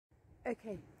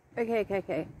Okay.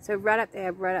 So right up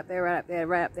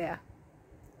there.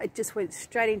 It just went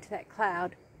straight into that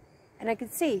cloud, and I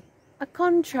could see a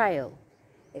contrail.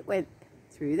 It went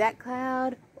through that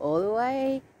cloud, all the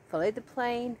way, followed the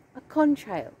plane, a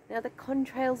contrail. Now the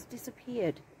contrails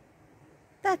disappeared.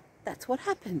 That's what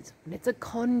happens when it's a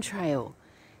contrail.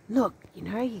 Look, you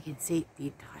know, you can see the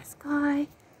entire sky.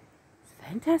 It's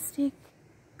fantastic.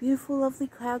 Beautiful, lovely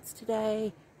clouds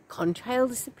today. Contrail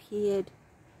disappeared,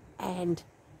 and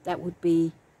that would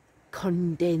be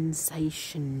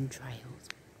condensation trails.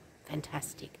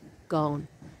 Fantastic. Gone.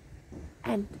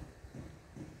 And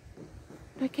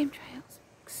no chemtrails,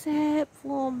 except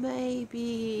for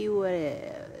maybe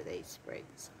whatever they sprayed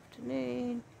this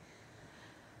afternoon.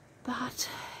 But,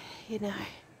 you know,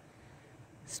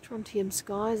 strontium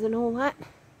skies and all that.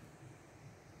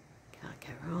 Can't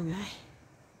go wrong, eh?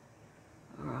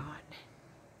 Alright.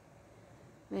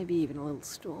 Maybe even a little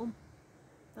storm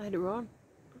later on.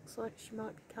 Looks like she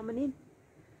might be coming in.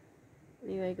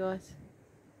 Anyway, guys.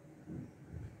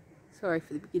 Sorry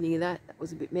for the beginning of that. That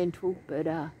was a bit mental. But,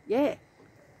 yeah.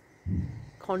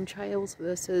 Contrails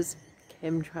versus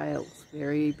chemtrails.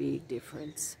 Very big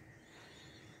difference.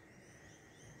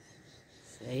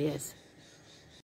 So, yes.